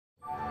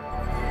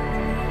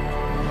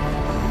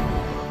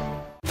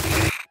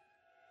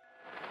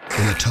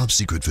In a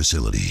top-secret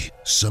facility,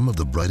 some of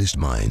the brightest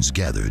minds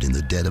gathered in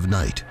the dead of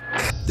night.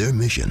 Their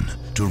mission,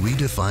 to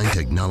redefine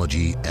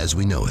technology as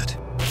we know it.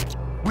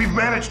 We've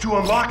managed to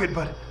unlock it,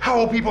 but how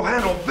will people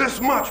handle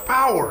this much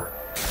power?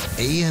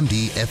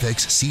 AMD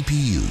FX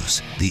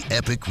CPUs, the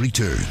epic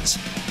returns.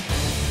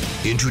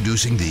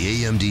 Introducing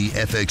the AMD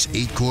FX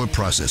 8-core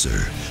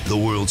processor, the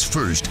world's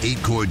first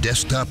 8-core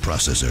desktop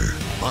processor,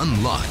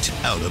 unlocked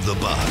out of the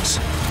box.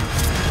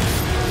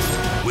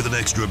 With an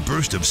extra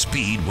burst of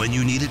speed when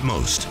you need it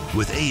most,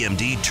 with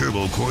AMD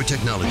Turbo CORE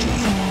Technology.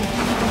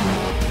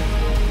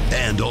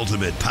 And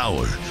ultimate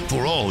power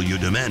for all your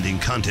demanding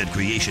content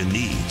creation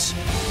needs.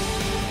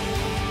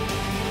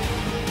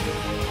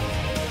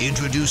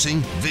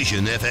 Introducing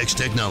Vision FX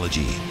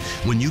technology.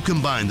 When you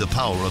combine the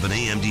power of an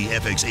AMD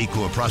FX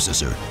 8-core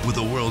processor with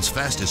the world's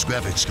fastest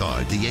graphics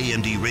card, the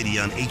AMD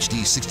Radeon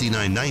HD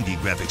 6990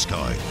 graphics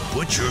card,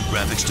 put your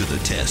graphics to the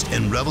test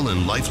and revel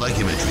in lifelike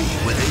imagery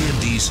with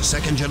AMD's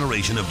second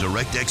generation of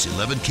DirectX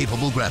 11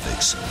 capable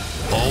graphics.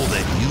 All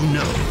that you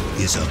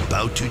know is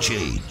about to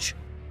change.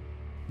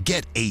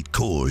 Get 8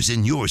 cores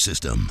in your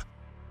system.